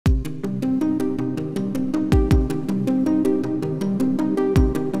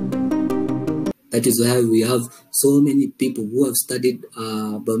That is why we have so many people who have studied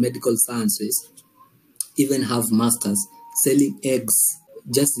biomedical sciences, even have masters, selling eggs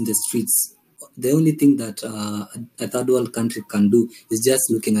just in the streets. The only thing that a third world country can do is just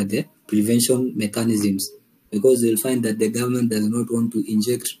looking at the prevention mechanisms, because you'll find that the government does not want to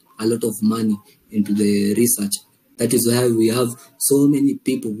inject a lot of money into the research. That is why we have so many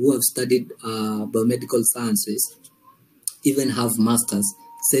people who have studied biomedical sciences, even have masters,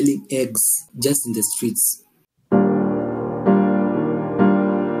 selling eggs just in the streets.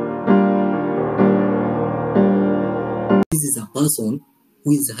 This is a person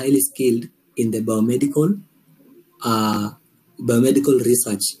who is highly skilled in the biomedical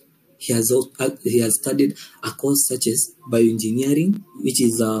research. He has studied a course such as bioengineering, which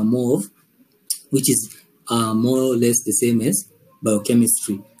is more or less the same as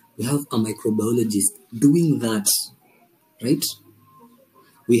biochemistry. We have a microbiologist doing that, right?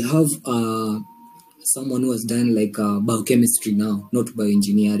 We have someone who has done like biochemistry now, not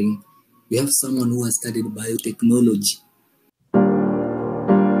bioengineering. We have someone who has studied biotechnology.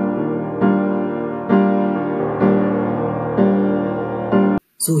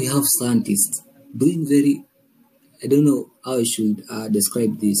 So we have scientists doing I don't know how I should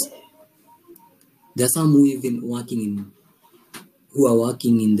describe this. There are some who are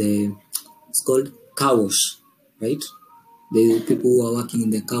working in the, it's called car wash, right? The people who are working in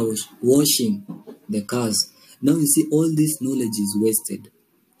the car wash, washing the cars. Now you see all this knowledge is wasted.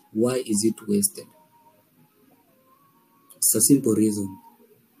 Why is it wasted? It's a simple reason.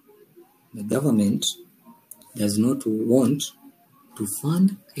 The government does not want to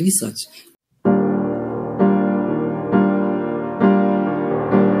fund research.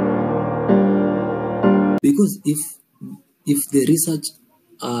 Because if the research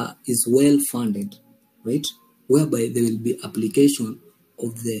is well funded, right, whereby there will be application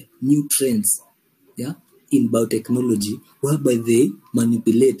of the new trends, in biotechnology, whereby they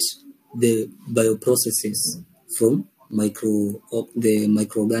manipulate the bioprocesses from the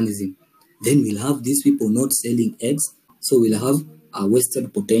microorganism, then we'll have these people not selling eggs, so we'll have a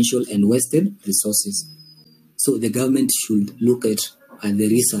wasted potential and wasted resources. So the government should look at the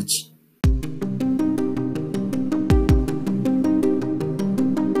research